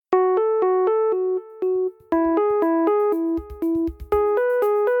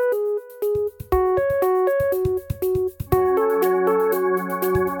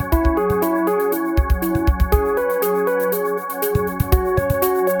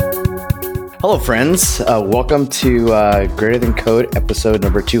Hello, friends. Welcome to Greater Than Code, episode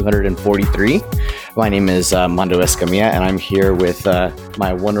number 243. My name is Mando Escamilla, and I'm here with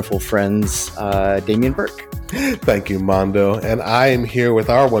my wonderful friends, Damian Burke. Thank you, Mando. And I am here with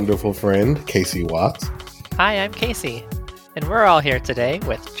our wonderful friend, Casey Watts. Hi, I'm Casey, and we're all here today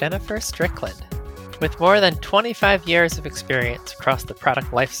with Jennifer Strickland. With more than 25 years of experience across the product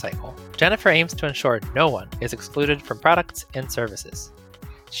lifecycle, Jennifer aims to ensure no one is excluded from products and services.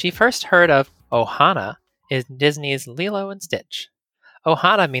 She first heard of Ohana in Disney's Lilo and Stitch.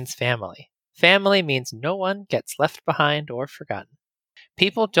 Ohana means family. Family means no one gets left behind or forgotten.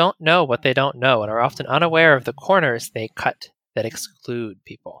 People don't know what they don't know and are often unaware of the corners they cut that exclude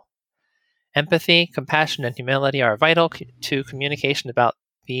people. Empathy, compassion, and humility are vital to communication about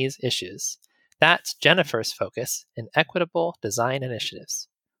these issues. That's Jennifer's focus in equitable design initiatives.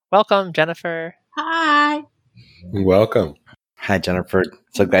 Welcome, Jennifer. Hi. Welcome. Hi, Jennifer.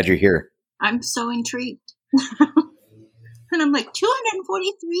 So glad you're here. I'm so intrigued. And I'm like,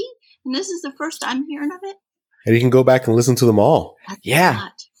 243? And this is the first I'm hearing of it? And you can go back and listen to them all. That's Yeah.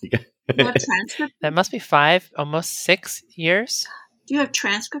 Do you have transcripts? That must be 5, almost 6 years. Do you have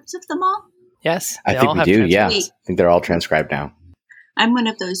transcripts of them all? Yes, I they think all we have do, yeah. transcripts. I think they're all transcribed now. I'm one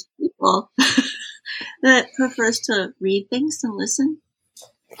of those people that prefers to read things than listen.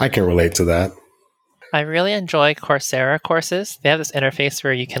 I can relate to that. I really enjoy Coursera courses. They have this interface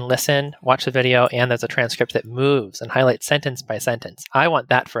where you can listen, watch the video, and there's a transcript that moves and highlights sentence by sentence. I want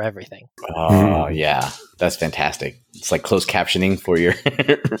that for everything. Oh, yeah. That's fantastic. It's like closed captioning for your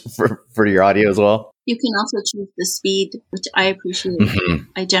for your audio as well. You can also choose the speed, which I appreciate. Mhm.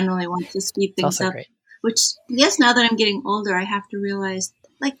 I generally want to speed It's things also up. great. Which, yes, now that I'm getting older, I have to realize,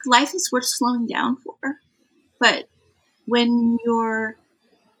 like, life is worth slowing down for. But when you're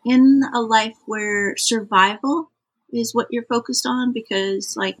in a life where survival is what you're focused on,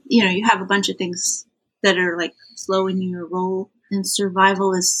 because, like, you know, you have a bunch of things that are, like, slow in your roll, and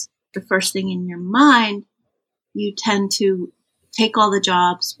survival is the first thing in your mind, you tend to take all the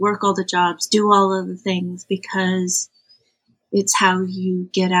jobs, work all the jobs, do all of the things, because it's how you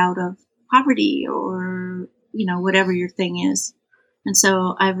get out of poverty or, you know, whatever your thing is. And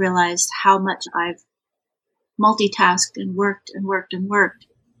so I've realized how much I've multitasked and worked and worked and worked.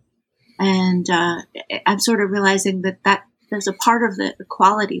 And I'm sort of realizing that there's a part of the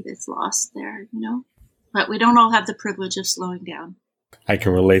quality that's lost there, you know? But we don't all have the privilege of slowing down. I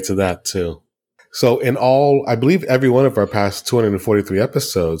can relate to that too. So in all, I believe every one of our past 243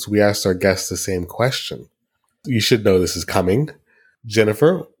 episodes, we asked our guests the same question. You should know this is coming.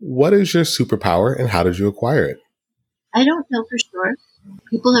 Jennifer, what is your superpower and how did you acquire it? I don't know for sure.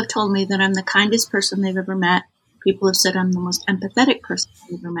 People have told me that I'm the kindest person they've ever met. People have said I'm the most empathetic person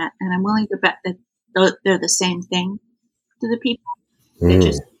they've ever met. And I'm willing to bet that they're the same thing to the people. They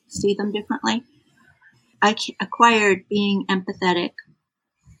just see them differently. I acquired being empathetic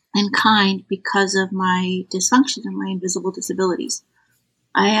and kind because of my dysfunction and my invisible disabilities.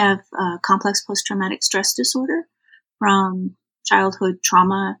 I have complex post-traumatic stress disorder from childhood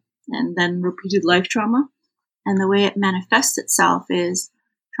trauma and then repeated life trauma. And the way it manifests itself is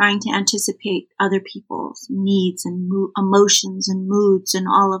trying to anticipate other people's needs and emotions and moods and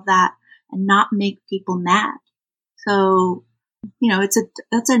all of that and not make people mad. So, you know,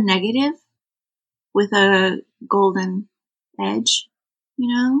 that's a negative with a golden edge,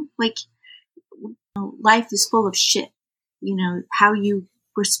 you know, like, you know, life is full of shit. You know, how you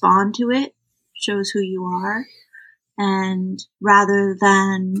respond to it shows who you are. And rather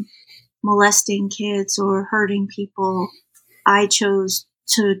than molesting kids or hurting people, I chose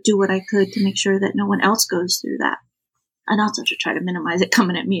to do what I could to make sure that no one else goes through that. And also to try to minimize it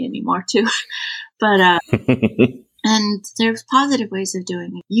coming at me anymore too. But, and there's positive ways of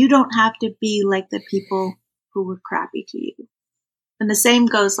doing it. You don't have to be like the people who were crappy to you. And the same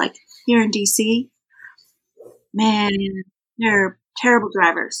goes like here in DC, man, they're terrible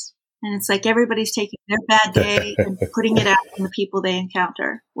drivers. And it's like everybody's taking their bad day and putting it out on the people they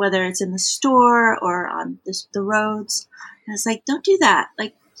encounter, whether it's in the store or on the roads. And it's like, don't do that.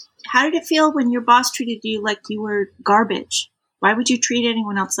 Like, how did it feel when your boss treated you like you were garbage? Why would you treat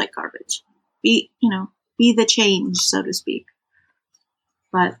anyone else like garbage? Be the change, so to speak.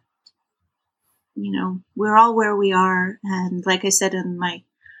 But, you know, we're all where we are. And like I said in my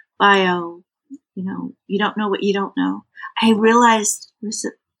bio, you know, you don't know what you don't know. I realized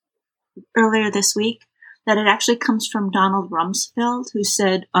earlier this week that it actually comes from Donald Rumsfeld, who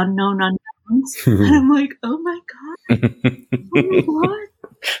said unknown unknowns. And I'm like, oh my God. What?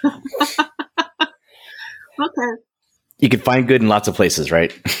 Okay. You can find good in lots of places,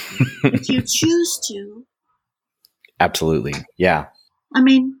 right? If you choose to. Absolutely. Yeah. I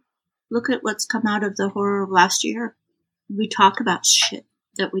mean, look at what's come out of the horror of last year. We talk about shit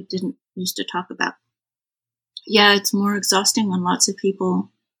that we didn't used to talk about. Yeah, it's more exhausting on lots of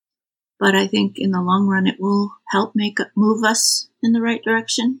people, but I think in the long run it will help move us in the right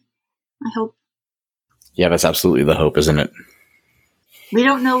direction. I hope. Yeah, that's absolutely the hope, isn't it? We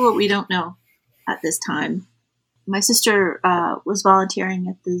don't know what we don't know at this time. My sister was volunteering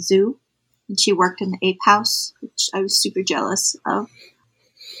at the zoo, and she worked in the ape house, which I was super jealous of.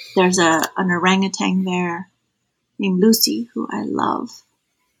 There's an orangutan there named Lucy, who I love.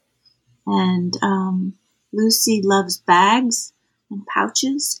 And Lucy loves bags and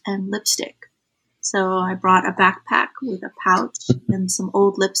pouches and lipstick. So I brought a backpack with a pouch and some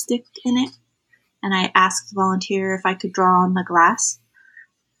old lipstick in it. And I asked the volunteer if I could draw on the glass.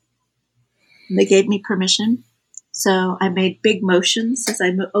 And they gave me permission. So I made big motions as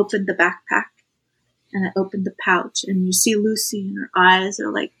I opened the backpack and I opened the pouch. And you see Lucy and her eyes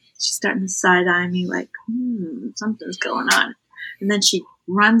are like, she's starting to side-eye me like, something's going on. And then she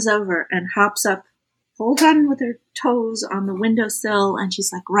runs over and hops up, holds on with her toes on the windowsill, and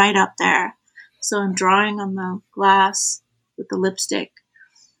she's like right up there. So I'm drawing on the glass with the lipstick,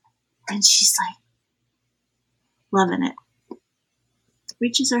 and she's like loving it.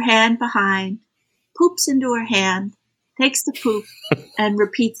 Reaches her hand behind, poops into her hand, takes the poop, and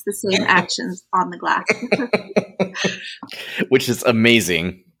repeats the same actions on the glass. Which is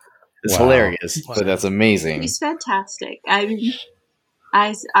amazing. It's hilarious, but that's amazing. She's fantastic. I mean,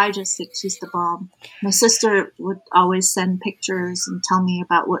 I just think she's the bomb. My sister would always send pictures and tell me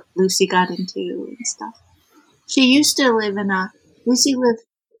about what Lucy got into and stuff. She used to live Lucy lived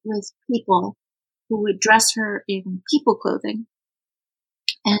with people who would dress her in people clothing.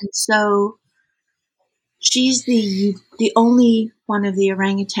 And so she's the only one of the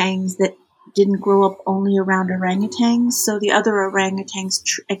orangutans that didn't grow up only around orangutans. So the other orangutans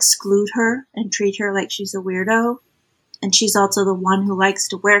exclude her and treat her like she's a weirdo. And she's also the one who likes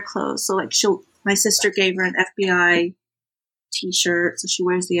to wear clothes. So like my sister gave her an FBI t-shirt. So she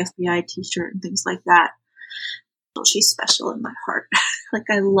wears the FBI t-shirt and things like that. So she's special in my heart. Like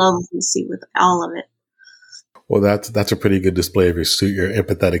I love Lucy with all of it. Well, that's a pretty good display of your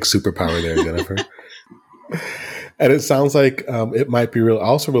empathetic superpower there, Jennifer. And it sounds like it might be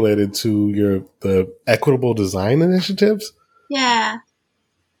also related to the equitable design initiatives. Yeah.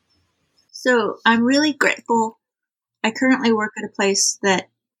 So I'm really grateful. I currently work at a place that,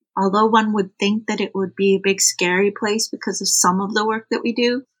 although one would think that it would be a big scary place because of some of the work that we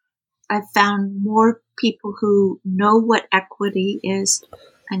do, I've found more people who know what equity is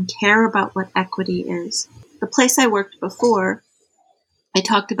and care about what equity is. The place I worked before, I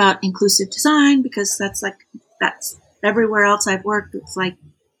talked about inclusive design because that's everywhere else I've worked. It's like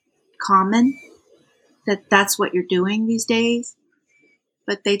common that's what you're doing these days.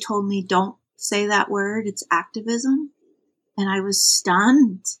 But they told me, don't say that word. It's activism. And I was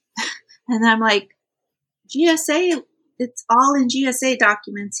stunned. And I'm like, GSA, it's all in GSA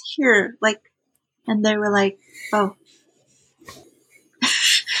documents here. And they were like, oh.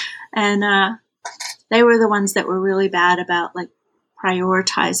 And they were the ones that were really bad about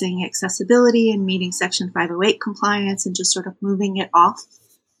prioritizing accessibility and meeting Section 508 compliance and just sort of moving it off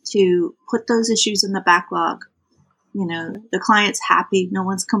to put those issues in the backlog. You know, the client's happy. No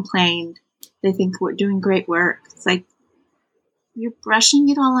one's complained. They think we're doing great work. It's like, you're brushing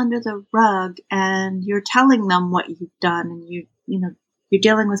it all under the rug and you're telling them what you've done. And you're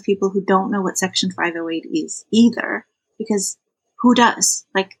dealing with people who don't know what Section 508 is either, because who does?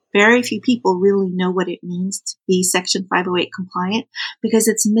 Very few people really know what it means to be Section 508 compliant because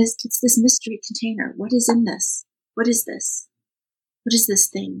it's this mystery container. What is in this? What is this? What is this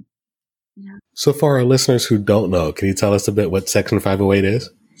thing? Yeah. So for our listeners who don't know, can you tell us a bit what Section 508 is?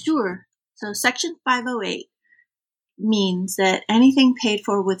 Sure. So Section 508 means that anything paid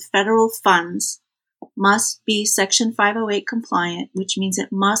for with federal funds must be Section 508 compliant, which means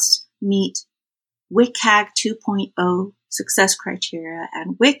it must meet WCAG 2.0 success criteria.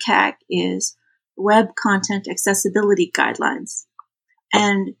 And WCAG is Web Content Accessibility Guidelines.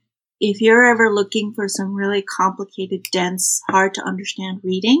 And if you're ever looking for some really complicated, dense, hard to understand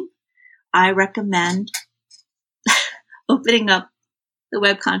reading, I recommend opening up the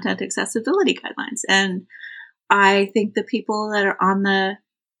Web Content Accessibility Guidelines. And I think the people that are on the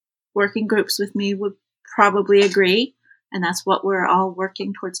working groups with me would probably agree. And that's what we're all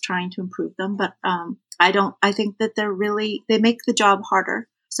working towards, trying to improve them. But I think that they make the job harder.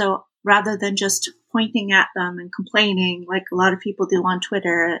 So rather than just pointing at them and complaining like a lot of people do on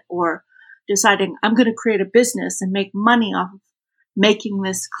Twitter, or deciding I'm going to create a business and make money off of making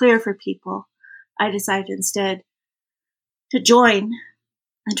this clear for people, I decided instead to join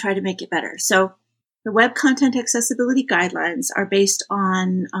and try to make it better. So the Web Content Accessibility Guidelines are based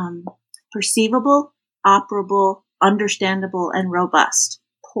on perceivable, operable, understandable, and robust.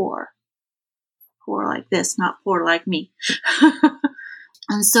 Poor like this, not poor like me.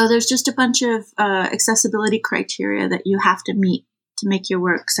 And so there's just a bunch of accessibility criteria that you have to meet to make your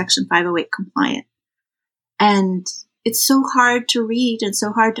work Section 508 compliant. And it's so hard to read and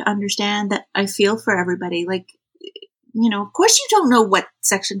so hard to understand that I feel for everybody. Like, of course you don't know what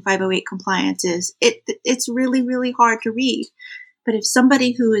Section 508 compliance is. It's really, really hard to read. But if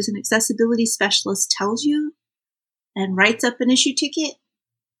somebody who is an accessibility specialist tells you and writes up an issue ticket,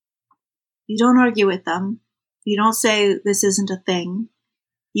 you don't argue with them. You don't say this isn't a thing.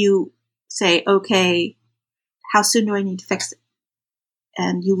 You say, okay, how soon do I need to fix it?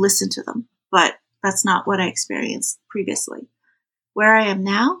 And you listen to them. But that's not what I experienced previously. Where I am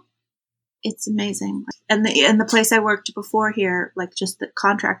now, it's amazing. And the place I worked before here, like just the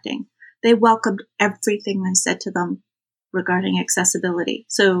contracting, they welcomed everything I said to them regarding accessibility.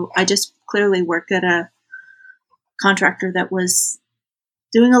 So I just clearly worked at a contractor that was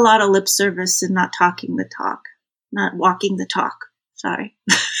doing a lot of lip service and not talking the talk, not walking the talk. Sorry.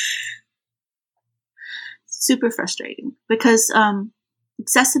 Super frustrating because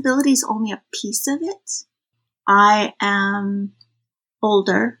accessibility is only a piece of it. I am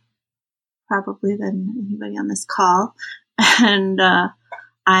older, probably than anybody on this call, and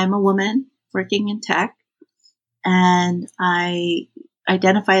I'm a woman working in tech, and I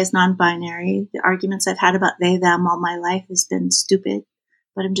identify as non-binary. The arguments I've had about they, them all my life has been stupid,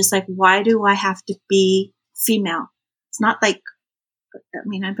 but I'm just like, why do I have to be female? It's not like,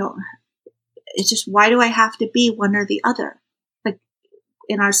 it's just, why do I have to be one or the other? Like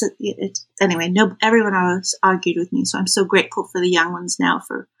in our, anyway, everyone always argued with me. So I'm so grateful for the young ones now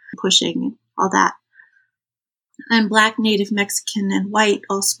for pushing and all that. I'm Black, Native, Mexican, and white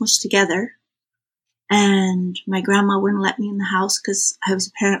all smushed together. And my grandma wouldn't let me in the house because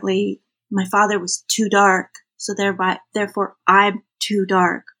my father was too dark. So therefore I'm too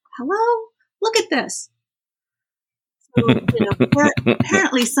dark. Hello? Look at this. So,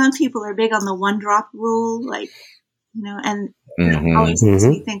 apparently some people are big on the one drop rule, and it always makes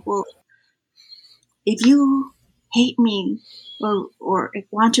me think, well, if you hate me or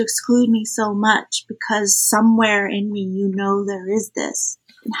want to exclude me so much because somewhere in me there is this,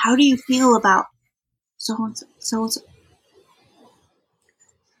 then how do you feel about so-and-so?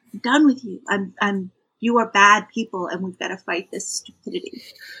 I'm done with you. You are bad people, and we've got to fight this stupidity.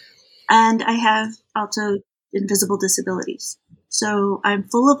 And I have also invisible disabilities. So I'm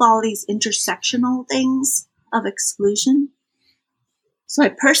full of all these intersectional things of exclusion. So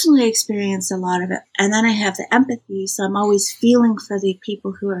I personally experience a lot of it. And then I have the empathy. So I'm always feeling for the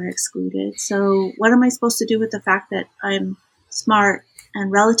people who are excluded. So what am I supposed to do with the fact that I'm smart and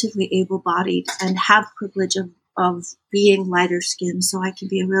relatively able-bodied and have privilege of being lighter skinned so I can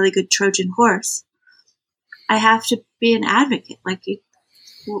be a really good Trojan horse? I have to be an advocate.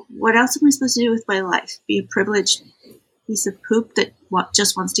 What else am I supposed to do with my life? Be a privileged piece of poop that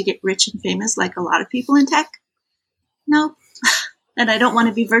just wants to get rich and famous like a lot of people in tech? No. And I don't want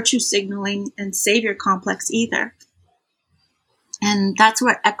to be virtue signaling and savior complex either. And that's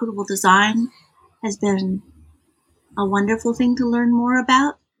where equitable design has been a wonderful thing to learn more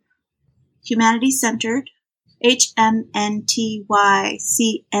about. Humanity-centered,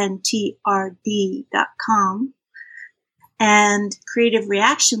 HMNTYCNTRD.com. And Creative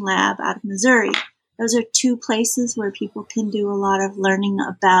Reaction Lab out of Missouri. Those are two places where people can do a lot of learning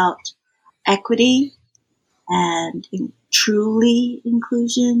about equity and truly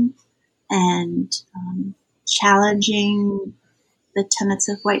inclusion and challenging the tenets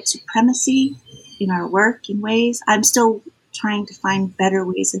of white supremacy in our work in ways. I'm still trying to find better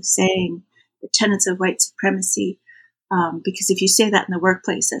ways of saying the tenets of white supremacy because if you say that in the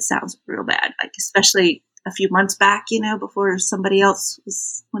workplace, that sounds real bad, especially a few months back, before when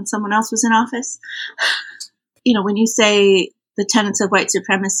someone else was in office. When you say the tenets of white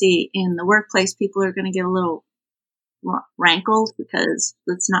supremacy in the workplace, people are going to get a little rankled because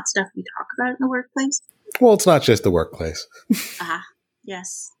it's not stuff we talk about in the workplace. Well, it's not just the workplace.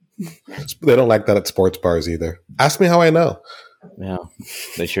 Yes. They don't like that at sports bars either. Ask me how I know. Yeah,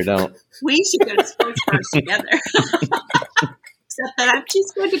 they sure don't. We should go to sports bars together. Except that I'm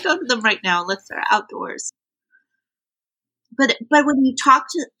just going to go to them right now unless they're outdoors. But when you talk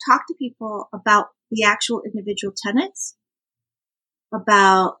to people about the actual individual tenets,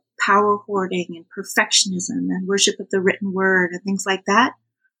 about power hoarding and perfectionism and worship of the written word and things like that,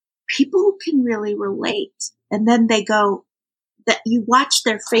 people can really relate. And then they go, that you watch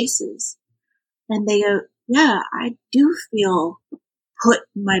their faces and they go, yeah, I do feel put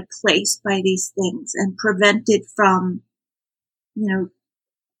in my place by these things and prevented from,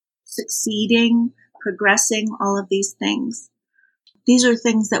 succeeding, progressing, all of these things. These are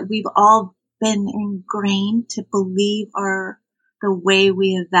things that we've all been ingrained to believe are the way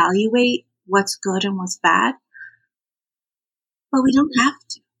we evaluate what's good and what's bad. But we don't have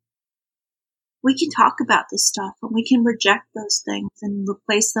to. We can talk about this stuff and we can reject those things and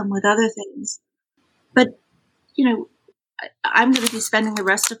replace them with other things. But, I'm going to be spending the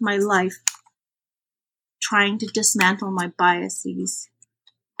rest of my life trying to dismantle my biases.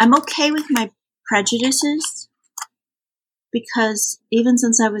 I'm okay with my prejudices because even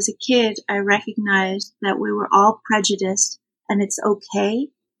since I was a kid, I recognized that we were all prejudiced and it's okay.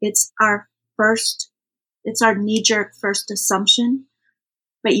 It's our knee-jerk first assumption,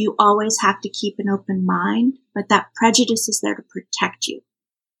 but you always have to keep an open mind. But that prejudice is there to protect you.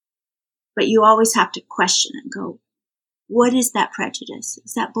 But you always have to question and go, what is that prejudice?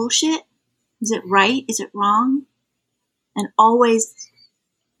 Is that bullshit? Is it right? Is it wrong? And always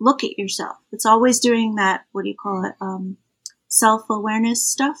look at yourself. It's always doing that, self-awareness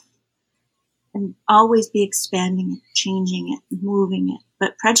stuff. And always be expanding it, changing it, moving it.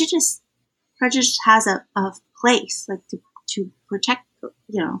 But prejudice has a place, like to protect,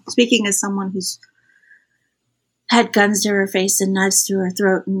 speaking as someone who's had guns to her face and knives through her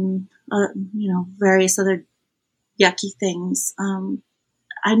throat and, various other yucky things.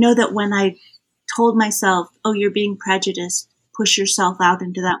 I know that when I told myself, oh, you're being prejudiced, push yourself out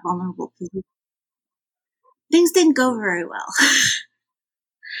into that vulnerable position, things didn't go very well.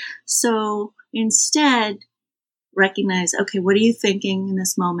 So instead, recognize, okay, what are you thinking in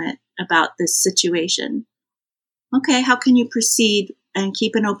this moment about this situation? Okay, how can you proceed and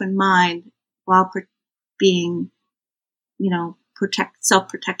keep an open mind while being,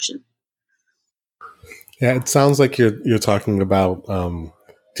 self-protection? Yeah, it sounds like you're talking about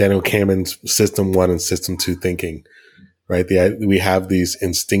Daniel Kahneman's System 1 and System 2 thinking, right? We have these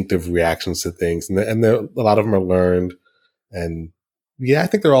instinctive reactions to things, and a lot of them are learned, and yeah, I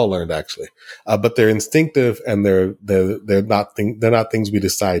think they're all learned actually, but they're instinctive and they're not things we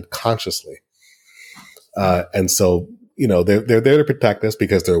decide consciously, and so they're there to protect us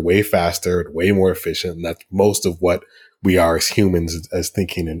because they're way faster and way more efficient, and that's most of what we are as humans, as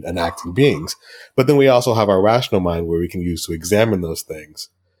thinking and acting beings. But then we also have our rational mind where we can use to examine those things.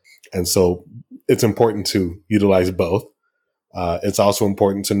 And so it's important to utilize both. It's also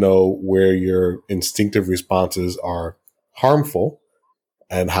important to know where your instinctive responses are harmful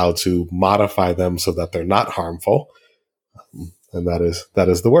and how to modify them so that they're not harmful. And that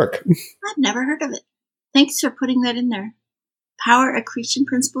is the work. I've never heard of it. Thanks for putting that in there. Power accretion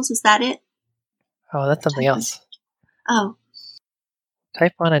principles, is that it? Oh, that's something else. Oh.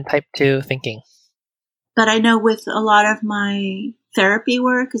 Type 1 and type 2 thinking. But I know with a lot of my therapy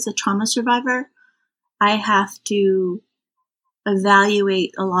work as a trauma survivor, I have to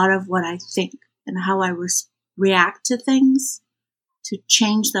evaluate a lot of what I think and how I react to things to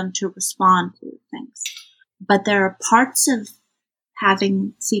change them to respond to things. But there are parts of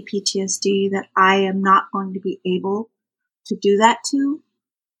having CPTSD that I am not going to be able to do that to.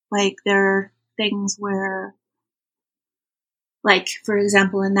 Like there are things where, like, for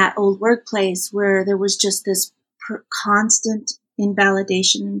example, in that old workplace where there was just this constant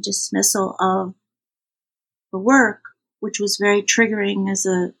invalidation and dismissal of the work, which was very triggering as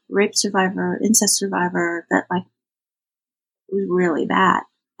a rape survivor, incest survivor, that like it was really bad.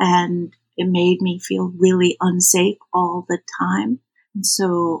 And it made me feel really unsafe all the time. And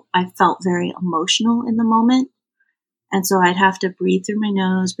so I felt very emotional in the moment. And so I'd have to breathe through my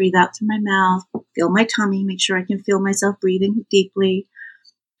nose, breathe out through my mouth, feel my tummy, make sure I can feel myself breathing deeply,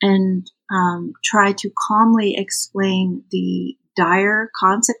 and try to calmly explain the dire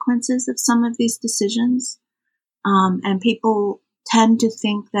consequences of some of these decisions. And people tend to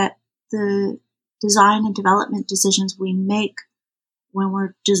think that the design and development decisions we make when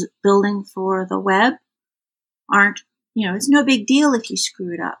we're just building for the web aren't, it's no big deal if you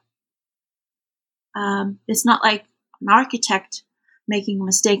screw it up. It's not like an architect making a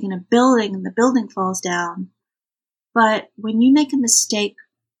mistake in a building and the building falls down. But when you make a mistake,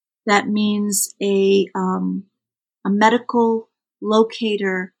 that means a medical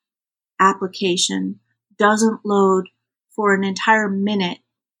locator application doesn't load for an entire minute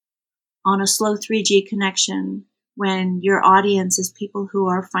on a slow 3G connection when your audience is people who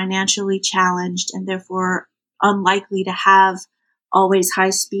are financially challenged and therefore unlikely to have always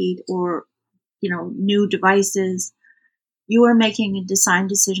high speed or, new devices. You are making a design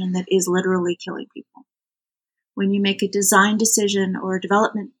decision that is literally killing people. When you make a design decision or a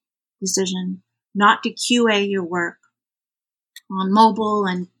development decision not to QA your work on mobile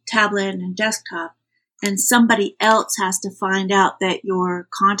and tablet and desktop, and somebody else has to find out that your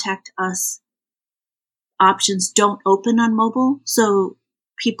contact us options don't open on mobile, so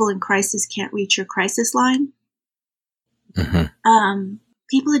people in crisis can't reach your crisis line.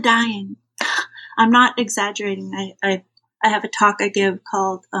 People are dying. I'm not exaggerating. I have a talk I give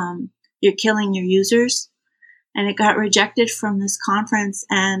called "You're Killing Your Users," and it got rejected from this conference.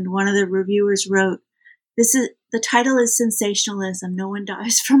 And one of the reviewers wrote, the title is sensationalism. No one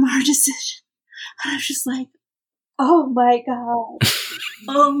dies from our decision. And I was just like, oh my God.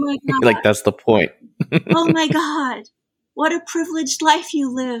 Oh my God. Like, that's the point. Oh my God. What a privileged life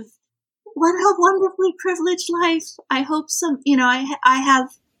you live. What a wonderfully privileged life. I hope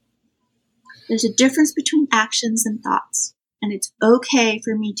there's a difference between actions and thoughts. And it's okay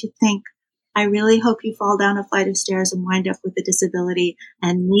for me to think, I really hope you fall down a flight of stairs and wind up with a disability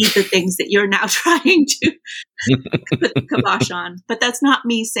and need the things that you're now trying to put the kibosh on. But that's not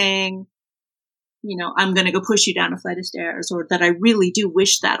me saying, I'm going to go push you down a flight of stairs, or that I really do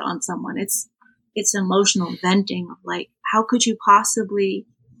wish that on someone. It's emotional venting of like, how could you possibly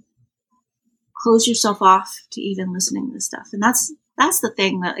close yourself off to even listening to this stuff? And that's the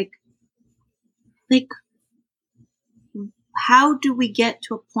thing that like, how do we get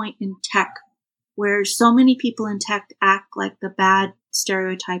to a point in tech where so many people in tech act like the bad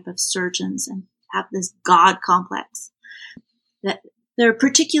stereotype of surgeons and have this God complex? That there are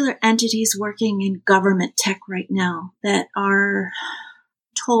particular entities working in government tech right now that are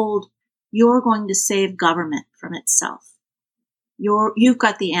told, you're going to save government from itself. You've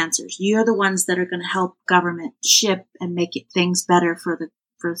got the answers. You're the ones that are going to help government ship and make things better for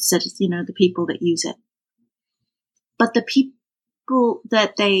citizens, the people that use it. But the people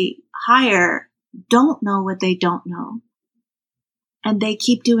that they hire don't know what they don't know. And they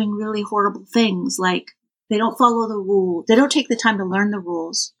keep doing really horrible things, like they don't follow the rules. They don't take the time to learn the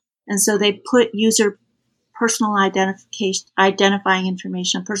rules. And so they put user personal identifying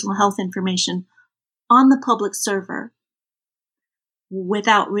information, personal health information on the public server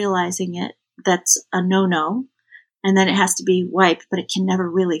without realizing it. That's a no-no. And then it has to be wiped, but it can never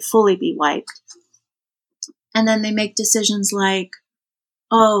really fully be wiped. And then they make decisions like,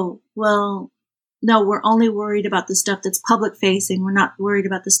 oh, well, no, we're only worried about the stuff that's public facing. We're not worried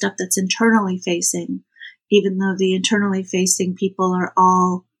about the stuff that's internally facing, even though the internally facing people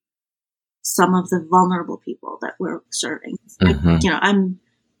are some of the vulnerable people that we're serving. I'm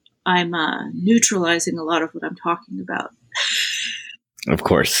neutralizing a lot of what I'm talking about. Of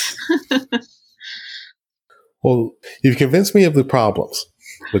course. Well, you've convinced me of the problems,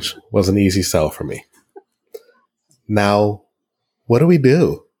 which was an easy sell for me. Now, what do we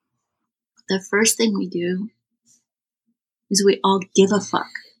do? The first thing we do is we all give a fuck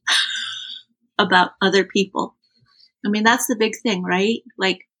about other people. I mean, that's the big thing, right?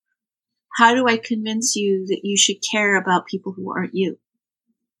 Like, how do I convince you that you should care about people who aren't you?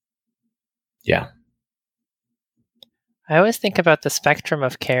 Yeah. I always think about the spectrum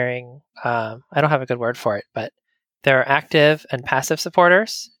of caring. I don't have a good word for it, but there are active and passive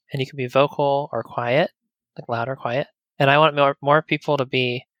supporters, and you can be vocal or quiet, like loud or quiet. And I want more people to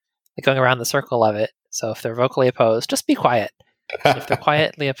be like going around the circle of it. So if they're vocally opposed, just be quiet. If they're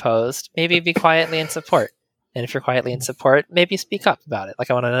quietly opposed, maybe be quietly in support. And if you're quietly in support, maybe speak up about it. Like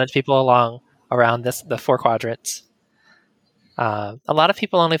I want to nudge people along around the 4 quadrants. A lot of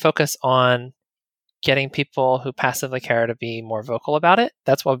people only focus on getting people who passively care to be more vocal about it.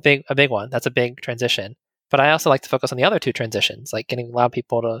 That's a big one. That's a big transition. But I also like to focus on the other 2 transitions, like getting loud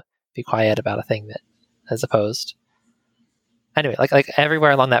people to be quiet about a thing that is opposed. Anyway, like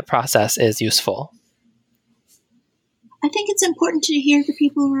everywhere along that process is useful. I think it's important to hear the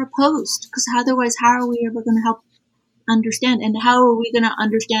people who are opposed, because otherwise, how are we ever going to help understand? And how are we going to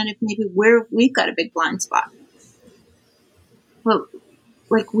understand if maybe we've got a big blind spot? But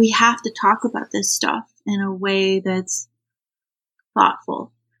like, we have to talk about this stuff in a way that's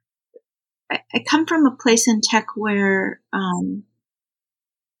thoughtful. I come from a place in tech where, in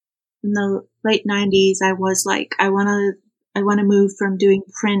the late 90s, I was like, I want to move from doing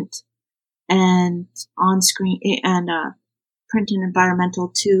print and on screen and print and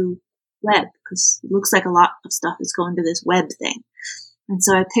environmental to web, because it looks like a lot of stuff is going to this web thing. And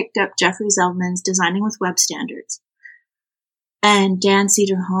so I picked up Jeffrey Zeldman's Designing with Web Standards and Dan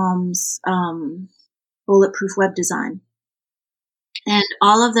Cederholm's Bulletproof Web Design. And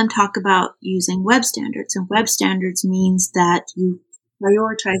all of them talk about using web standards. And web standards means that you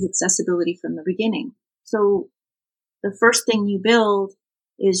prioritize accessibility from the beginning. So the first thing you build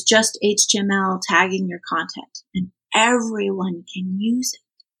is just HTML tagging your content, and everyone can use it.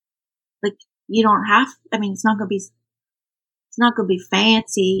 Like, you don't have, it's not going to be It's not going to be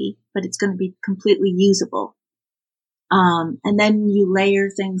fancy, but it's going to be completely usable. And then you layer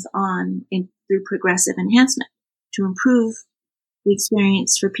things on through progressive enhancement to improve the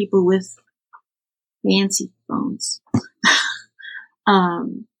experience for people with fancy phones,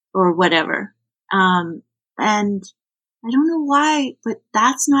 or whatever. And I don't know why, but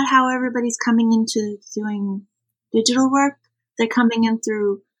that's not how everybody's coming into doing digital work. They're coming in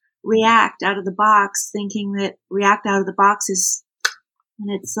through React out of the box, thinking that React out of the box is, and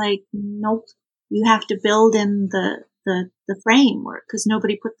it's like, nope, you have to build in the framework, because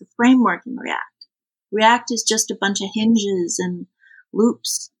nobody put the framework in React. React is just a bunch of hinges and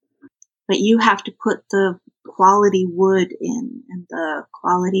loops, but you have to put the quality wood in, and the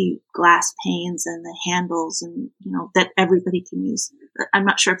quality glass panes and the handles, and, that everybody can use. I'm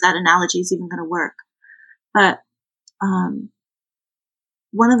not sure if that analogy is even going to work, but,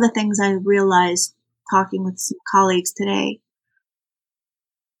 one of the things I realized talking with some colleagues today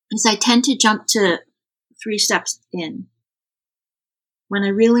is I tend to jump to 3 steps in when I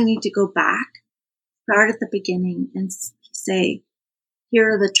really need to go back, start at the beginning, and say,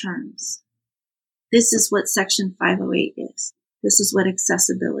 here are the terms. This is what Section 508 is. This is what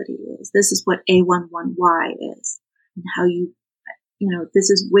accessibility is. This is what A11Y is. And how this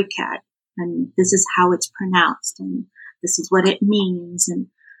is WCAG, and this is how it's pronounced, and this is what it means. And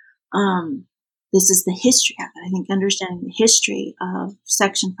this is the history of it. I think understanding the history of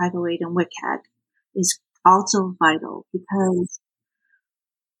Section 508 and WCAG is also vital, because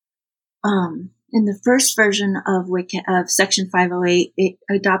in the first version of Section 508, it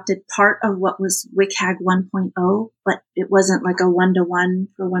adopted part of what was WCAG 1.0, but it wasn't like a 1-to-1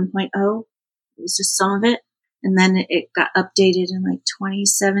 for 1.0. It was just some of it. And then it got updated in like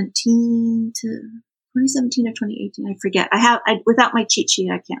 2017 or 2018. I forget. Without my cheat sheet,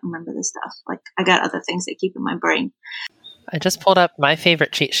 I can't remember this stuff. Like, I got other things that keep in my brain. I just pulled up my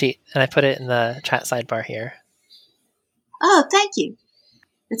favorite cheat sheet and I put it in the chat sidebar here. Oh, thank you.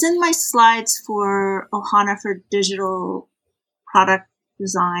 It's in my slides for Ohana for digital product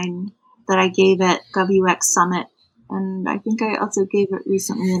design that I gave at GovUX Summit. And I think I also gave it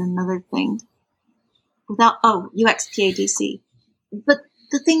recently at another thing. UX PADC. But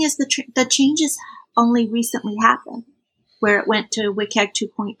the thing is, the changes only recently happened. Where it went to WCAG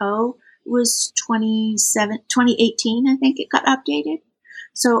 2.0 was 2018, I think it got updated.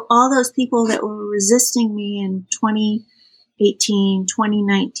 So all those people that were resisting me in 2018,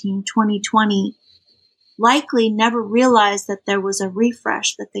 2019, 2020 likely never realized that there was a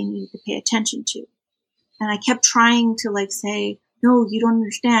refresh that they needed to pay attention to. And I kept trying to say, no, you don't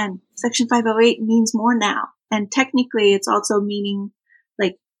understand. Section 508 means more now. And technically it's also meaning,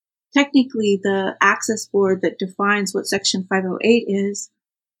 technically the access board that defines what Section 508 is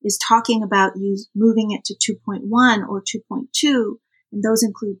talking about you moving it to 2.1 or 2.2. And those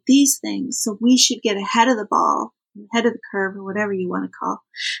include these things. So we should get ahead of the ball, ahead of the curve, or whatever you want to call.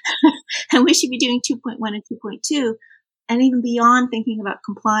 And we should be doing 2.1 and 2.2, and even beyond thinking about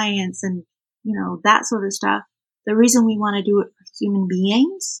compliance and, that sort of stuff. The reason we want to do it for human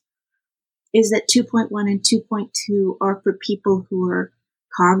beings is that 2.1 and 2.2 are for people who are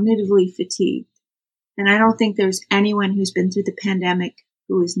cognitively fatigued. And I don't think there's anyone who's been through the pandemic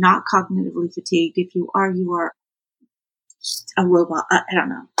who is not cognitively fatigued. If you are a robot. I don't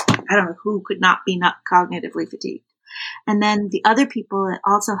know who could not be cognitively fatigued. And then the other people that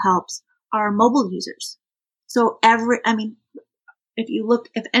also helps are mobile users. So if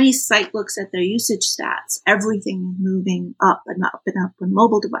any site looks at their usage stats, everything is moving up and up and up on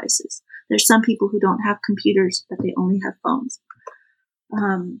mobile devices. There's some people who don't have computers, but they only have phones.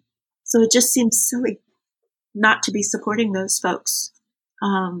 So it just seems silly not to be supporting those folks.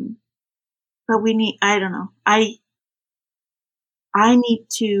 But I need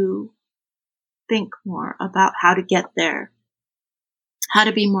to think more about how to get there, how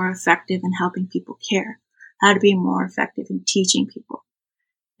to be more effective in helping people care, how to be more effective in teaching people.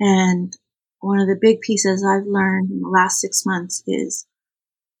 And one of the big pieces I've learned in the last 6 months is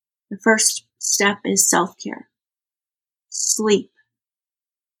the first step is self-care, sleep,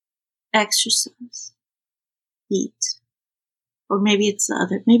 exercise, eat. Or maybe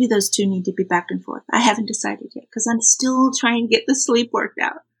maybe those two need to be back and forth. I haven't decided yet because I'm still trying to get the sleep worked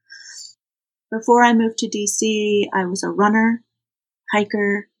out. Before I moved to DC, I was a runner,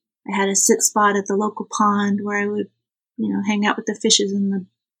 hiker. I had a sit spot at the local pond where I would, hang out with the fishes and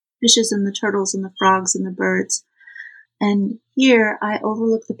the turtles and the frogs and the birds. And here I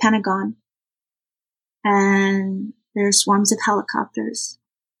overlook the Pentagon, and there are swarms of helicopters.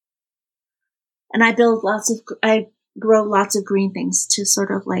 And I grow lots of green things to sort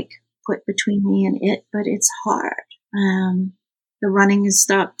of put between me and it, but it's hard. the running is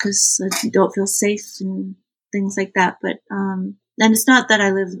stopped because I don't feel safe and things like that. But, and it's not that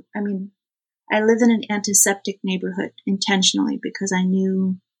I live in an antiseptic neighborhood intentionally because I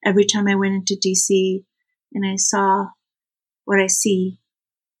knew every time I went into DC and I saw what I see,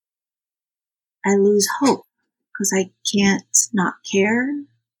 I lose hope because I can't not care.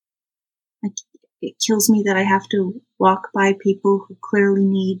 It kills me that I have to walk by people who clearly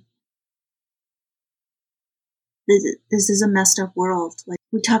need. This is a messed up world. Like,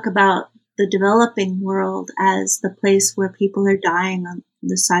 we talk about the developing world as the place where people are dying on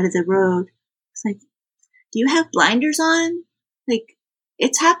the side of the road. It's like, do you have blinders on? Like,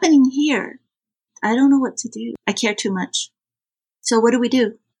 it's happening here. I don't know what to do. I care too much. So what do we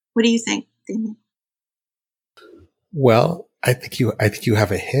do? What do you think, Damien? Well, I think you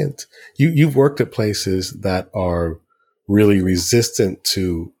have a hint. You've worked at places that are really resistant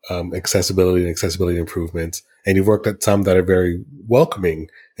to accessibility and accessibility improvements, and you've worked at some that are very welcoming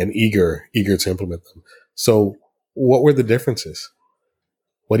and eager to implement them. So, what were the differences?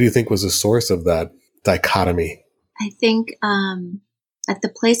 What do you think was the source of that dichotomy? I think at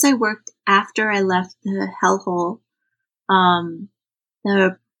the place I worked after I left the hellhole,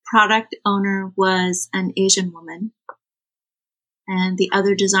 the product owner was an Asian woman, and the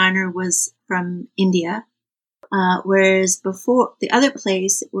other designer was from India. Whereas before, the other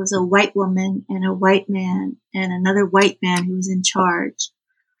place, it was a white woman and a white man and another white man who was in charge.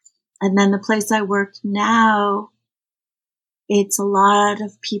 And then the place I work now, it's a lot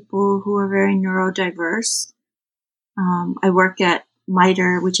of people who are very neurodiverse. I work at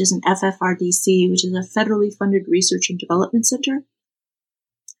MITRE, which is an FFRDC, which is a federally funded research and development center.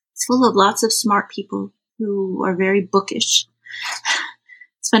 It's full of lots of smart people who are very bookish.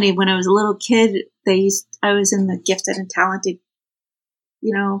 It's funny, when I was a little kid, I was in the gifted and talented,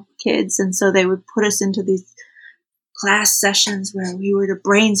 kids. And so they would put us into these class sessions where we were to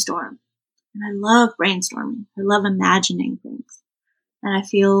brainstorm. And I love brainstorming. I love imagining things. And I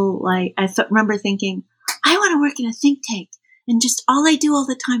feel like remember thinking, I want to work in a think tank. And just all I do all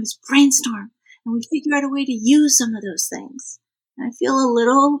the time is brainstorm. And we figure out a way to use some of those things. And I feel a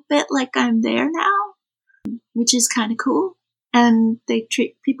little bit like I'm there now, which is kind of cool. And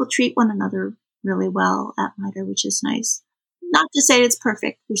people treat one another really well at MITRE, which is nice. Not to say it's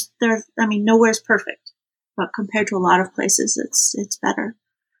perfect. Nowhere's perfect, but compared to a lot of places, it's better.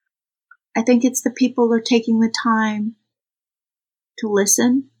 I think it's the people who are taking the time to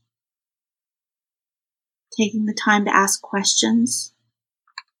listen, taking the time to ask questions.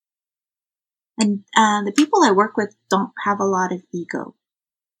 And the people I work with don't have a lot of ego,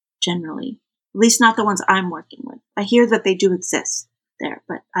 generally. At least not the ones I'm working with. I hear that they do exist there,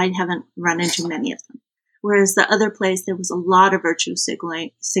 but I haven't run into many of them. Whereas the other place, there was a lot of virtue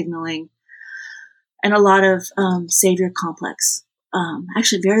signaling and a lot of savior complex.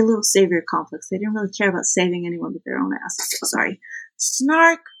 Actually, very little savior complex. They didn't really care about saving anyone but their own asses. Sorry.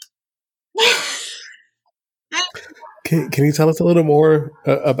 Snark! Can you tell us a little more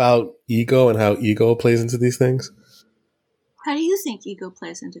about ego and how ego plays into these things? How do you think ego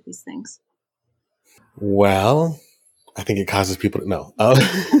plays into these things? Well, I think it causes people to know.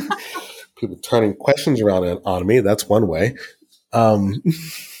 People turning questions around on me. That's one way.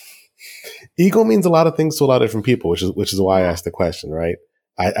 Ego means a lot of things to a lot of different people, which is why I asked the question, right?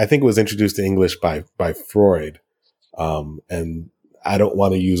 I think it was introduced to English by Freud. And I don't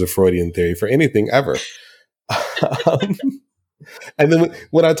want to use a Freudian theory for anything ever. And then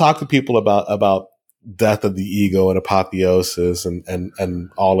when I talk to people about death of the ego and apotheosis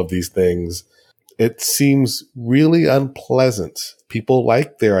and all of these things, it seems really unpleasant. People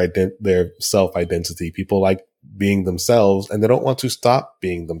like their self-identity. People like being themselves, and they don't want to stop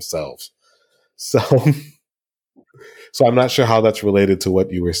being themselves. So I'm not sure how that's related to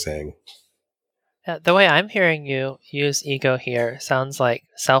what you were saying. The way I'm hearing you use ego here sounds like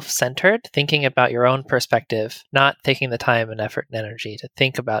self-centered, thinking about your own perspective, not taking the time and effort and energy to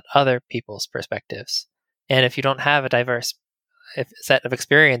think about other people's perspectives. And if you don't have a diverse set of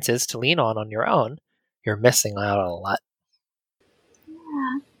experiences to lean on your own, you're missing out on a lot.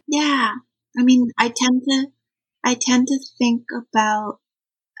 Yeah. I tend to think about,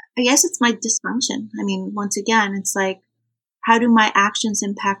 I guess it's my dysfunction. Once again, it's like, how do my actions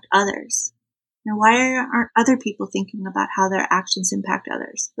impact others? Now, why aren't other people thinking about how their actions impact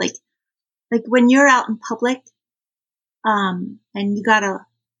others? Like when you're out in public, and you gotta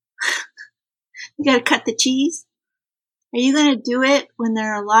cut the cheese. Are you gonna do it when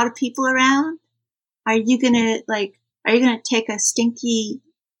there are a lot of people around? Are you gonna take a stinky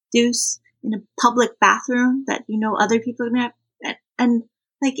deuce in a public bathroom that other people are gonna have? And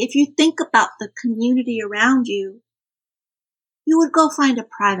if you think about the community around you, You would go find a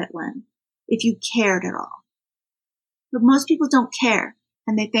private one if you cared at all. But most people don't care,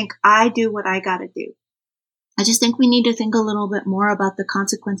 and they think, I do what I gotta do. I just think we need to think a little bit more about the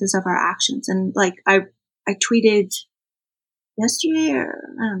consequences of our actions. And like I tweeted yesterday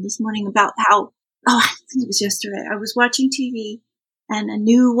or this morning about how, I think it was yesterday, I was watching TV and a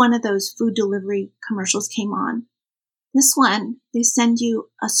new one of those food delivery commercials came on. This one, they send you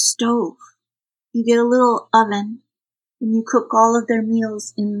a stove. You get a little oven and you cook all of their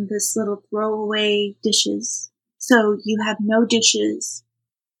meals in this little throwaway dishes. So you have no dishes,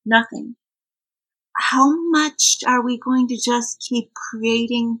 nothing. How much are we going to just keep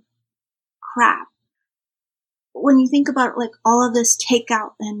creating crap? When you think about like all of this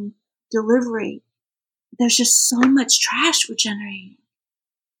takeout and delivery, there's just so much trash we're generating.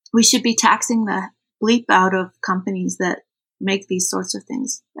 We should be taxing the bleep out of companies that make these sorts of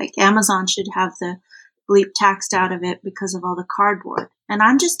things. Like Amazon should have the bleep taxed out of it because of all the cardboard. And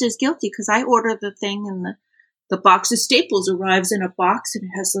I'm just as guilty because I order the thing and the box of Staples arrives in a box and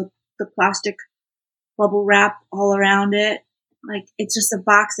it has the plastic bubble wrap all around it. Like it's just a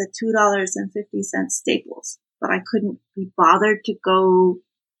box of $2.50 Staples. But I couldn't be bothered to go.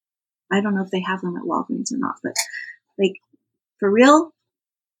 I don't know if they have them at Walgreens or not, but like for real,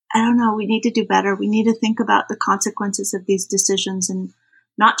 I don't know. We need to do better. We need to think about the consequences of these decisions and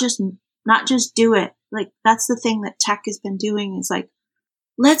not just do it. Like that's the thing that tech has been doing is like,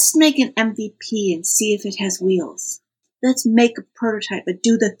 let's make an MVP and see if it has wheels. Let's make a prototype, but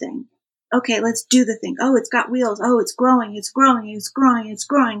do the thing. Okay, let's do the thing. Oh, it's got wheels. Oh, it's growing. It's growing. It's growing. It's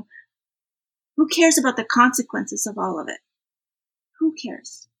growing. Who cares about the consequences of all of it? Who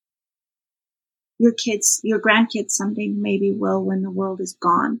cares? Your kids, your grandkids someday maybe will when the world is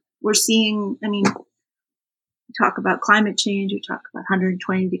gone. We're seeing, we talk about climate change. We talk about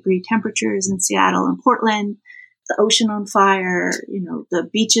 120-degree temperatures in Seattle and Portland, the ocean on fire, the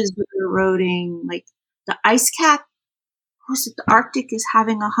beaches eroding, like the ice cap. The Arctic is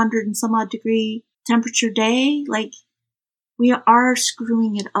having 100 and some odd degree temperature day. Like, we are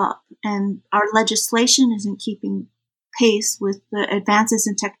screwing it up, and our legislation isn't keeping pace with the advances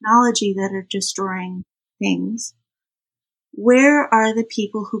in technology that are destroying things. Where are the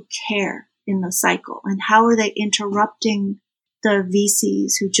people who care in the cycle, and how are they interrupting the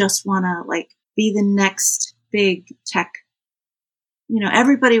VCs who just want to be the next big tech?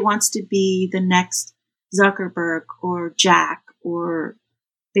 Everybody wants to be the next Zuckerberg or Jack or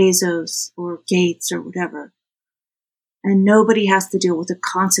Bezos or Gates or whatever. And nobody has to deal with the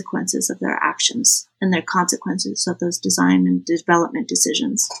consequences of their actions and their consequences of those design and development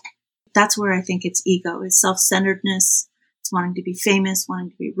decisions. That's where I think it's ego, it's self-centeredness, it's wanting to be famous,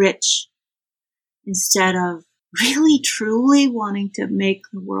 wanting to be rich, instead of really, truly wanting to make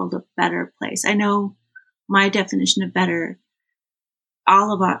the world a better place. I know my definition of better,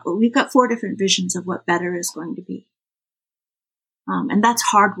 we've got 4 different visions of what better is going to be. And that's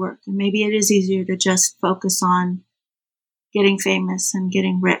hard work. And maybe it is easier to just focus on getting famous and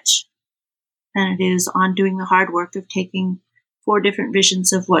getting rich than it is on doing the hard work of taking 4 different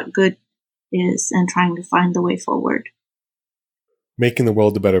visions of what good is and trying to find the way forward. Making the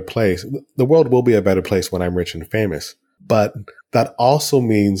world a better place. The world will be a better place when I'm rich and famous. But that also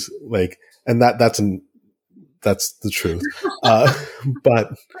means and that's the truth.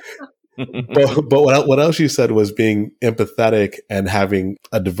 But what else you said was being empathetic and having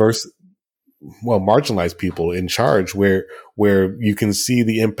a diverse, marginalized people in charge where you can see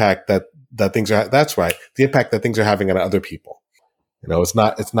the impact that things are, that's right. The impact that things are having on other people. It's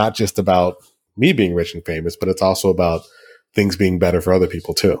not just about me being rich and famous, but it's also about things being better for other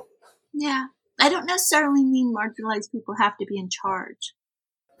people too. Yeah. I don't necessarily mean marginalized people have to be in charge.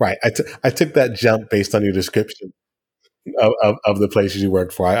 Right. I took that jump based on your description of the places you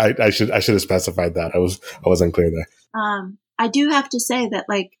worked for. I should have specified that. I was unclear there. I do have to say that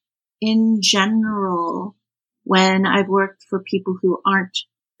in general, when I've worked for people who aren't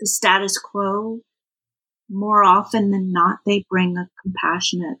the status quo, more often than not, they bring a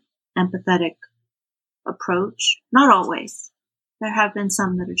compassionate, empathetic approach. Not always. There have been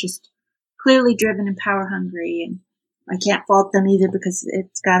some that are just clearly driven and power hungry, and I can't fault them either because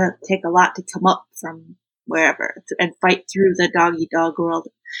it's got to take a lot to come up from wherever and fight through the dog-eat-dog world.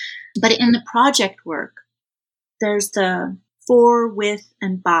 But in the project work, there's the for, with,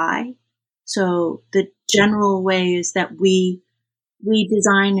 and by. So the general way is that we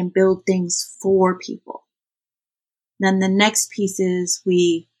design and build things for people. Then the next piece is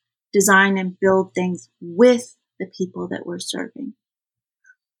we design and build things with the people that we're serving.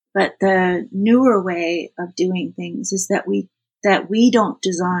 But the newer way of doing things is that we don't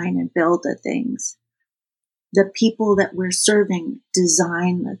design and build the things. the people that we're serving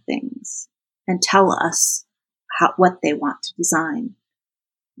design the things and tell us what they want to design,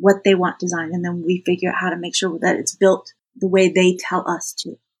 and then we figure out how to make sure that it's built the way they tell us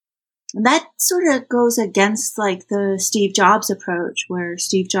to. And that sort of goes against like the Steve Jobs approach, where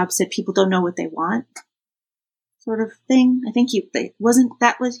Steve Jobs said people don't know what they want, sort of thing. I think wasn't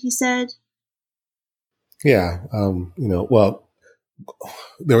that what he said? Yeah. Well,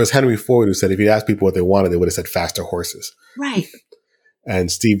 there was Henry Ford who said if you asked people what they wanted, they would have said faster horses. Right.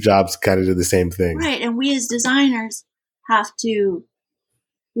 And Steve Jobs kind of did the same thing. Right. And we as designers have to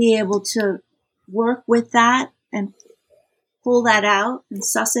be able to work with that and pull that out and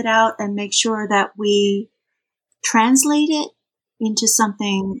suss it out and make sure that we translate it into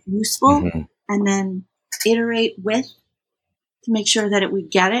something useful and then iterate with to make sure that we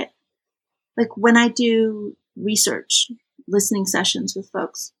get it. Like when I do research, listening sessions with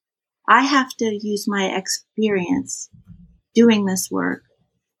folks, I have to use my experience doing this work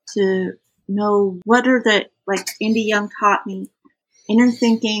to know what are the, like Indy Young taught me, inner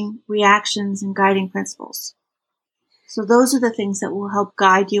thinking, reactions, and guiding principles. So those are the things that will help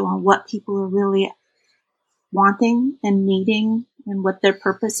guide you on what people are really wanting and needing and what their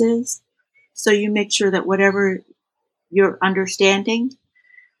purpose is. So you make sure that whatever you're understanding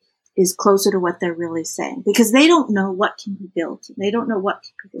is closer to what they're really saying, because they don't know what can be built. They don't know what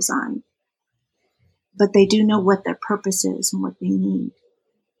can be designed, but they do know what their purpose is and what they need.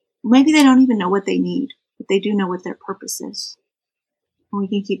 Maybe they don't even know what they need, but they do know what their purpose is. And we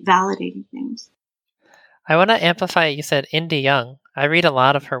can keep validating things. I want to amplify, you said Indy Young. I read a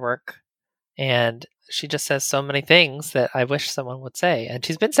lot of her work, and she just says so many things that I wish someone would say. And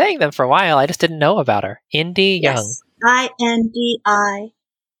she's been saying them for a while. I just didn't know about her. Indy Young. Yes. INDI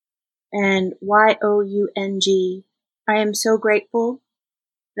and YOUNG. I am so grateful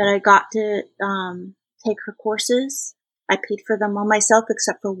that I got to take her courses. I paid for them all myself,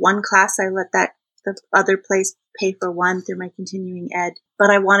 except for one class. I let the other place pay for one through my continuing ed. But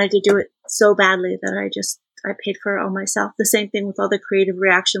I wanted to do it so badly that I paid for it all myself. The same thing with all the Creative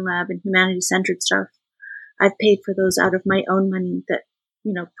Reaction Lab and humanity-centered stuff. I've paid for those out of my own money that,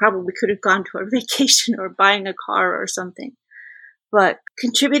 probably could have gone to a vacation or buying a car or something. But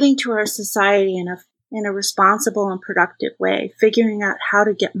contributing to our society in a responsible and productive way, figuring out how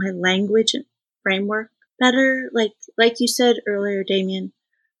to get my language and framework better. Like you said earlier, Damien,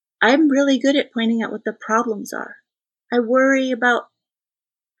 I'm really good at pointing out what the problems are. I worry about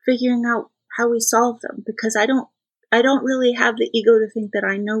figuring out how we solve them because I don't really have the ego to think that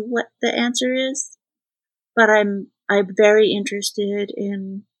I know what the answer is, but I'm very interested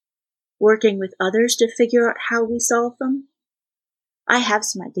in working with others to figure out how we solve them. I have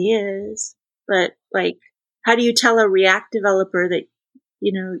some ideas, but how do you tell a React developer that,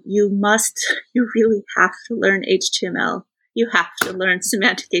 you really have to learn HTML. You have to learn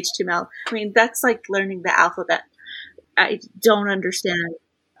semantic HTML. I mean, that's like learning the alphabet. I don't understand.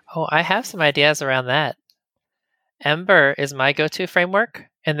 Oh, I have some ideas around that. Ember is my go-to framework,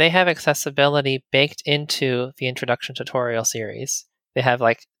 and they have accessibility baked into the introduction tutorial series. They have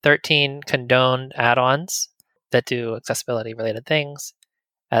 13 condoned add-ons that do accessibility related things.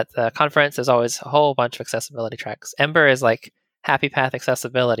 At the conference, there's always a whole bunch of accessibility tracks. Ember is like Happy Path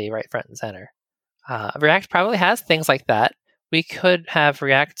accessibility right front and center. React probably has things like that. We could have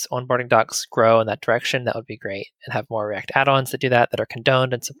React's onboarding docs grow in that direction. That would be great. And have more React add-ons that do that are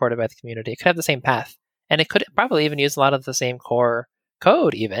condoned and supported by the community. It could have the same path. And it could probably even use a lot of the same core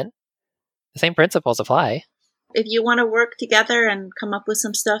code even. The same principles apply. If you want to work together and come up with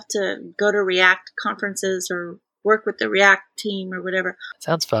some stuff to go to React conferences or work with the React team or whatever.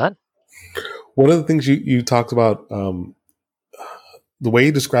 Sounds fun. One of the things you talked about, the way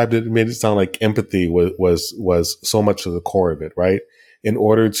you described it, made it sound like empathy was so much of the core of it, right? In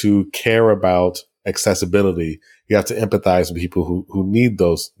order to care about accessibility, you have to empathize with people who need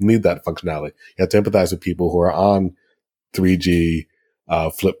that functionality. You have to empathize with people who are on 3G,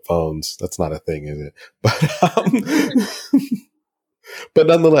 flip phones. That's not a thing, is it? But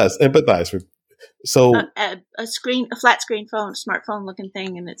nonetheless, empathize with. So a flat screen phone, smartphone looking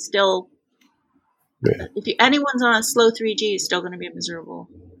thing, and it's still. Yeah. If anyone's on a slow 3G, it's still going to be a miserable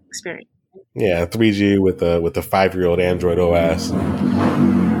experience. Yeah, 3G with a 5-year-old Android OS.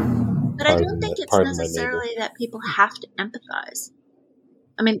 But I don't think it's necessarily that people have to empathize.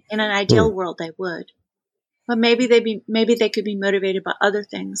 I mean, in an ideal world, they would, but maybe they could be motivated by other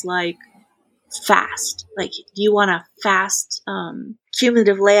things like fast. Like, do you want a fast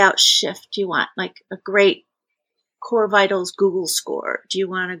cumulative layout shift? Do you want a great Core Vitals Google score? Do you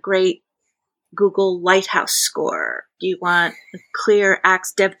want a great Google Lighthouse score? Do you want a clear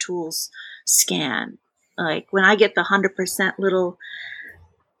Axe DevTools scan? Like when I get the 100% little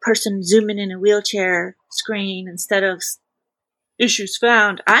person zooming in a wheelchair screen instead of issues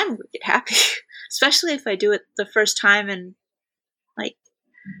found, I'm wicked happy. Especially if I do it the first time and like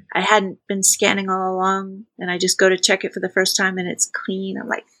I hadn't been scanning all along and I just go to check it for the first time and it's clean. I'm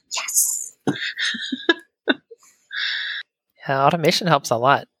like, yes. Yeah, automation helps a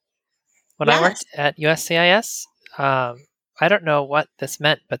lot. When I worked at USCIS, I don't know what this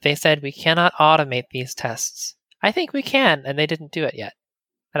meant, but they said we cannot automate these tests. I think we can, and they didn't do it yet.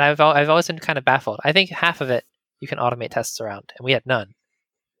 And I've always been kind of baffled. I think half of it you can automate tests around, and we had none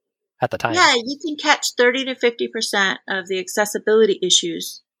at the time. Yeah, you can catch 30 to 50% of the accessibility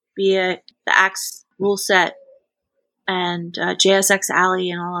issues via the ACTS rule set and JSX Alley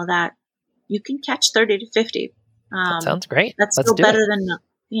and all of that. You can catch 30 to 50. That sounds great. That's Let's still do better it.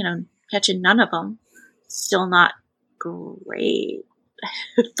 than, catching none of them. Still not great,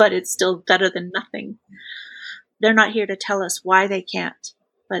 but it's still better than nothing. They're not here to tell us why they can't,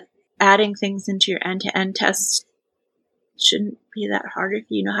 but adding things into your end-to-end tests shouldn't be that hard if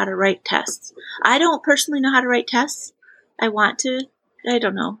you know how to write tests. I don't personally know how to write tests. I want to. I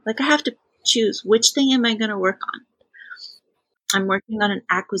don't know. Like I have to choose which thing am I going to work on. I'm working on an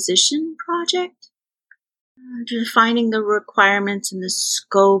acquisition project. Defining the requirements and the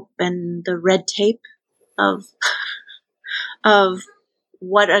scope and the red tape of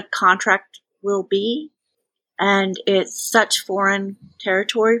what a contract will be. And it's such foreign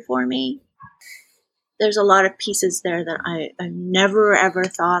territory for me. There's a lot of pieces there that I never ever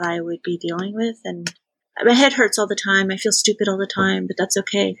thought I would be dealing with. And my head hurts all the time. I feel stupid all the time, but that's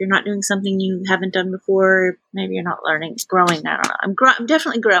okay. If you're not doing something you haven't done before, maybe you're not learning, growing. I don't know. I'm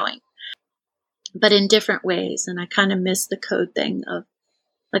definitely growing, but in different ways. And I kind of miss the code thing of,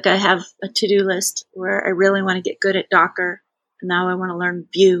 like, I have a to-do list where I really want to get good at Docker. And now I want to learn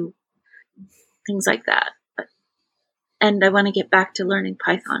Vue, things like that. And I want to get back to learning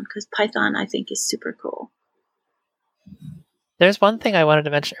Python because Python, I think, is super cool. There's one thing I wanted to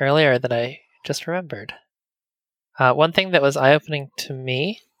mention earlier that I just remembered. One thing that was eye-opening to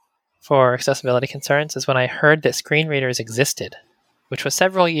me for accessibility concerns is when I heard that screen readers existed, which was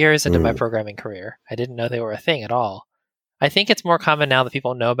several years into my programming career. I didn't know they were a thing at all. I think it's more common now that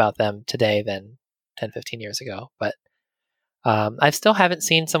people know about them today than 10, 15 years ago. But I still haven't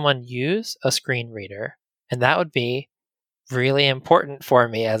seen someone use a screen reader, and that would be really important for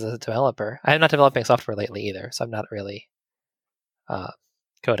me as a developer. I'm not developing software lately either, so I'm not really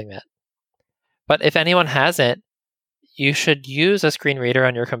coding that. But if anyone hasn't, you should use a screen reader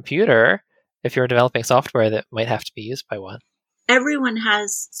on your computer if you're developing software that might have to be used by one. Everyone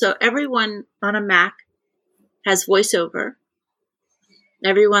on a Mac has VoiceOver.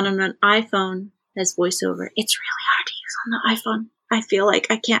 Everyone on an iPhone has VoiceOver. It's really hard to use on the iPhone. I feel like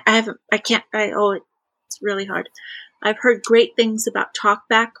it's really hard. I've heard great things about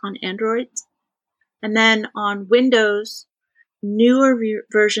TalkBack on Android. And then on Windows, newer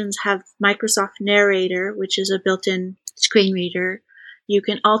versions have Microsoft Narrator, which is a built-in screen reader. You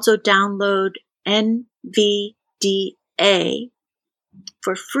can also download NVDA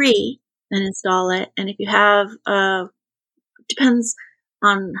for free and install it. And if you have, depends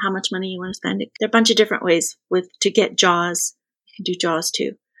on how much money you want to spend. There are a bunch of different ways to get JAWS. You can do JAWS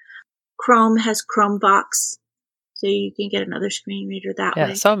too. Chrome has Chromebox, so you can get another screen reader that way.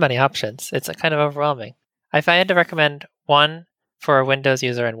 Yeah, so many options. It's kind of overwhelming. If I had to recommend one for a Windows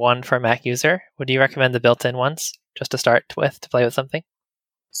user and one for a Mac user, would you recommend the built-in ones just to start with, to play with something?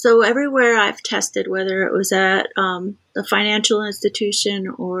 So everywhere I've tested, whether it was at the financial institution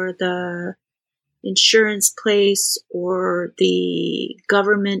or the insurance place or the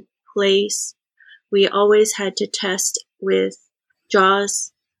government place, we always had to test with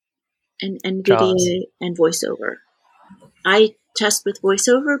JAWS and NVDA and VoiceOver. I test with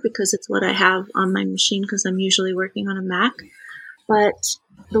VoiceOver because it's what I have on my machine because I'm usually working on a Mac. But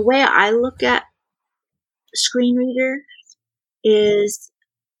the way I look at screen reader is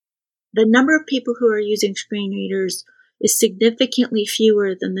the number of people who are using screen readers is significantly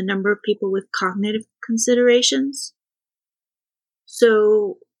fewer than the number of people with cognitive considerations.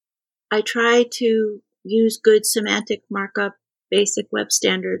 So I try to use good semantic markup, basic web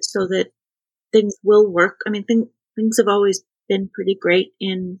standards so that things will work. I mean, things have always been pretty great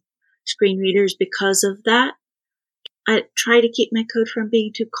in screen readers because of that. I try to keep my code from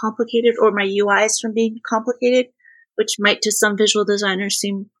being too complicated or my UIs from being complicated, which might to some visual designers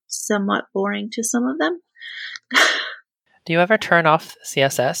seem somewhat boring to some of them. Do you ever turn off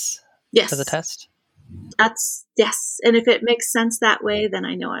CSS Yes. for the test? Yes. And if it makes sense that way, then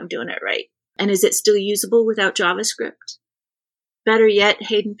I know I'm doing it right. And is it still usable without JavaScript? Better yet,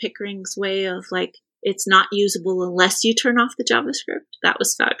 Hayden Pickering's way of like it's not usable unless you turn off the JavaScript. That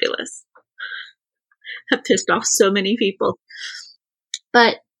was fabulous. That pissed off so many people.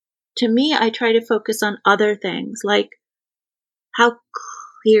 But to me, I try to focus on other things, like how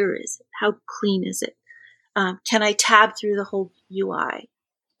clear is it? How clean is it? Can I tab through the whole UI?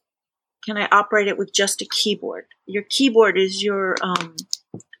 Can I operate it with just a keyboard? Your keyboard is your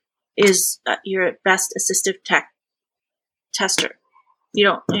best assistive tester. You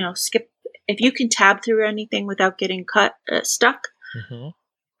don't, skip. If you can tab through anything without getting stuck,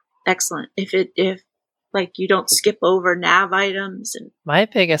 excellent. If you don't skip over nav items. And my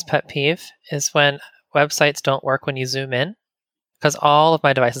biggest pet peeve is when websites don't work when you zoom in, because all of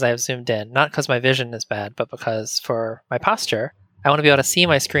my devices I have zoomed in, not because my vision is bad, but because for my posture, I want to be able to see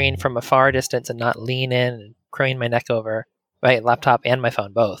my screen from a far distance and not lean in and crane my neck over my laptop and my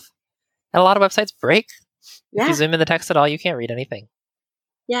phone both. And a lot of websites break. Yeah. If you zoom in the text at all, you can't read anything.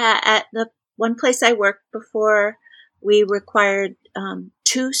 Yeah, at the one place I worked before, we required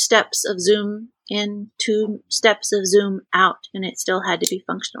 2 steps of zoom in, 2 steps of zoom out, and it still had to be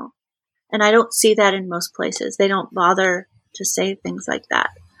functional. And I don't see that in most places. They don't bother to say things like that.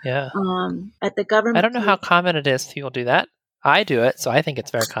 Yeah. At the government, I don't know how common it is people do that. I do it, so I think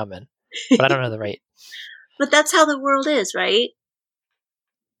it's very common, but I don't know the rate. But that's how the world is, right?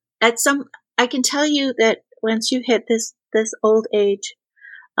 I can tell you that once you hit this old age,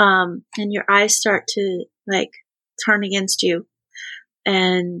 and your eyes start to turn against you,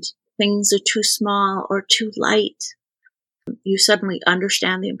 and things are too small or too light, you suddenly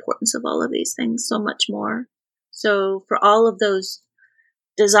understand the importance of all of these things so much more. So for all of those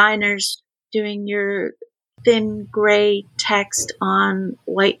designers doing your thin gray text on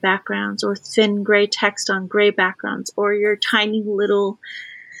white backgrounds, or thin gray text on gray backgrounds, or your tiny little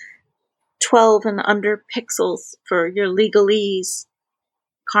 12 and under pixels for your legalese,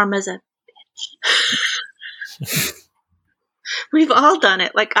 karma's a bitch. We've all done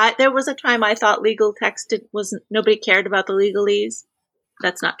it. There was a time I thought legal text nobody cared about the legalese.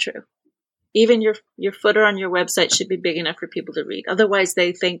 That's not true. Even your footer on your website should be big enough for people to read. Otherwise,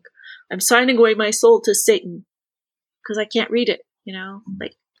 they think I'm signing away my soul to Satan because I can't read it.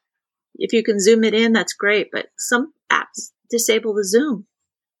 If you can zoom it in, that's great. But some apps disable the zoom.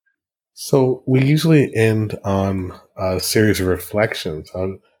 So we usually end on a series of reflections.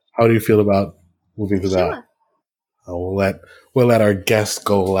 How do you feel about moving to that? We'll let our guest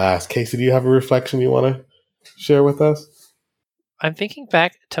go last. Casey, do you have a reflection you want to share with us? I'm thinking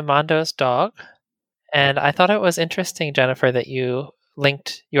back to Mondo's dog, and I thought it was interesting, Jennifer, that you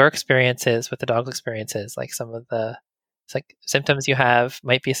linked your experiences with the dog's experiences. Like some of the symptoms you have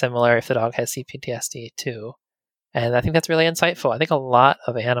might be similar if the dog has CPTSD too. And I think that's really insightful. I think a lot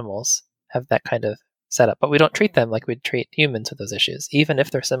of animals have that kind of setup, but we don't treat them like we'd treat humans with those issues, even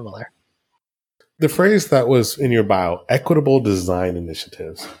if they're similar. The phrase that was in your bio, equitable design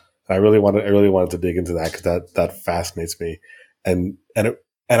initiatives. I really wanted to dig into that because that fascinates me. And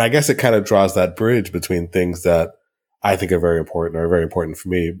I guess it kind of draws that bridge between things that I think are very important for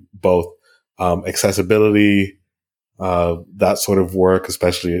me, both accessibility, that sort of work,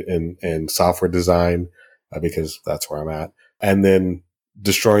 especially in software design, because that's where I'm at, and then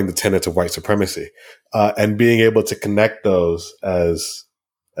destroying the tenets of white supremacy, and being able to connect those as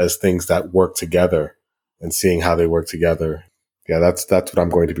things that work together and seeing how they work together. Yeah, that's what I'm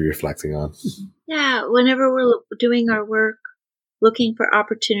going to be reflecting on. Yeah, whenever we're doing our work, looking for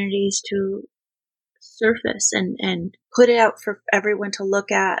opportunities to surface and put it out for everyone to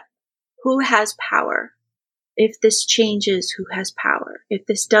look at. Who has power? If this changes, who has power? If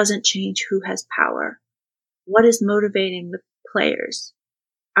this doesn't change, who has power? What is motivating the players?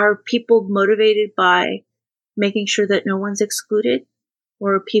 Are people motivated by making sure that no one's excluded?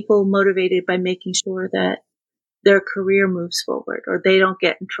 Or are people motivated by making sure that their career moves forward or they don't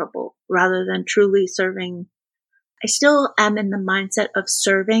get in trouble rather than truly serving? I still am in the mindset of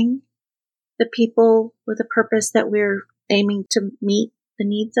serving the people with a purpose that we're aiming to meet the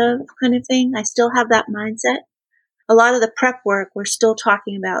needs of, kind of thing. I still have that mindset. A lot of the prep work, we're still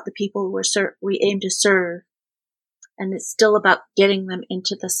talking about the people we aim to serve. And it's still about getting them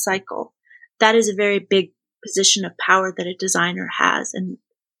into the cycle. That is a very big position of power that a designer has, and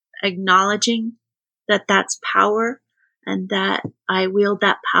acknowledging that that's power and that I wield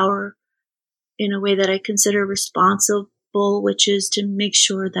that power in a way that I consider responsible, which is to make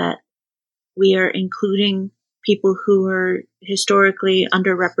sure that we are including people who are historically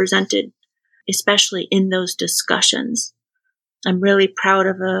underrepresented, especially in those discussions. I'm really proud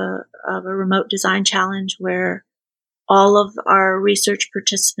of a remote design challenge where all of our research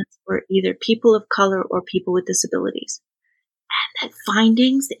participants were either people of color or people with disabilities. And the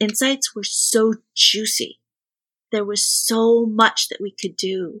findings, the insights were so juicy. There was so much that we could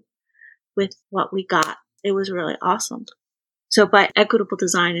do with what we got. It was really awesome. So by equitable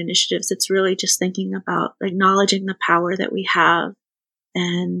design initiatives, it's really just thinking about acknowledging the power that we have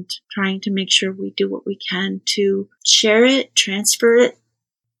and trying to make sure we do what we can to share it, transfer it,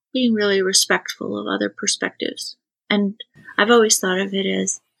 being really respectful of other perspectives. And I've always thought of it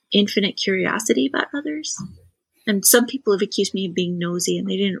as infinite curiosity about others. And some people have accused me of being nosy, and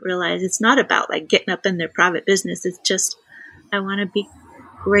they didn't realize it's not about like getting up in their private business. It's just, I want to be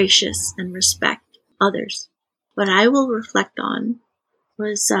gracious and respect others. What I will reflect on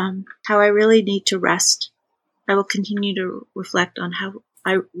was how I really need to rest. I will continue to reflect on how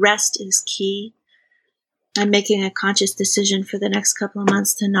rest is key. I'm making a conscious decision for the next couple of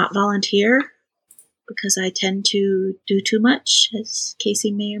months to not volunteer because I tend to do too much, as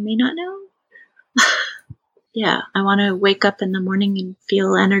Casey may or may not know. Yeah, I want to wake up in the morning and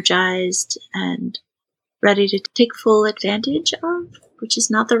feel energized and ready to take full advantage of, which is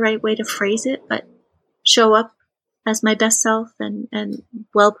not the right way to phrase it, but show up as my best self and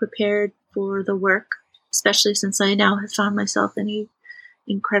well prepared for the work, especially since I now have found myself in an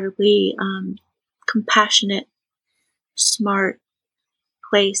incredibly compassionate, smart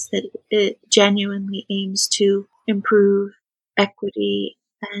place that it genuinely aims to improve equity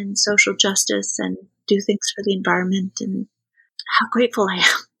and social justice and do things for the environment. And how grateful I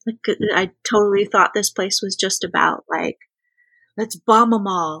am. Like, I totally thought this place was just about like, let's bomb them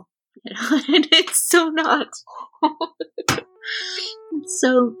all. You know? And it's so not.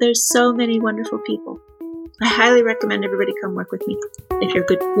 So there's so many wonderful people. I highly recommend everybody come work with me if you're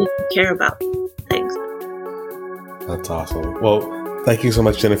good, if you care about things. That's awesome. Well, thank you so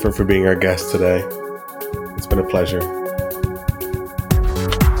much, Jennifer, for being our guest today. It's been a pleasure.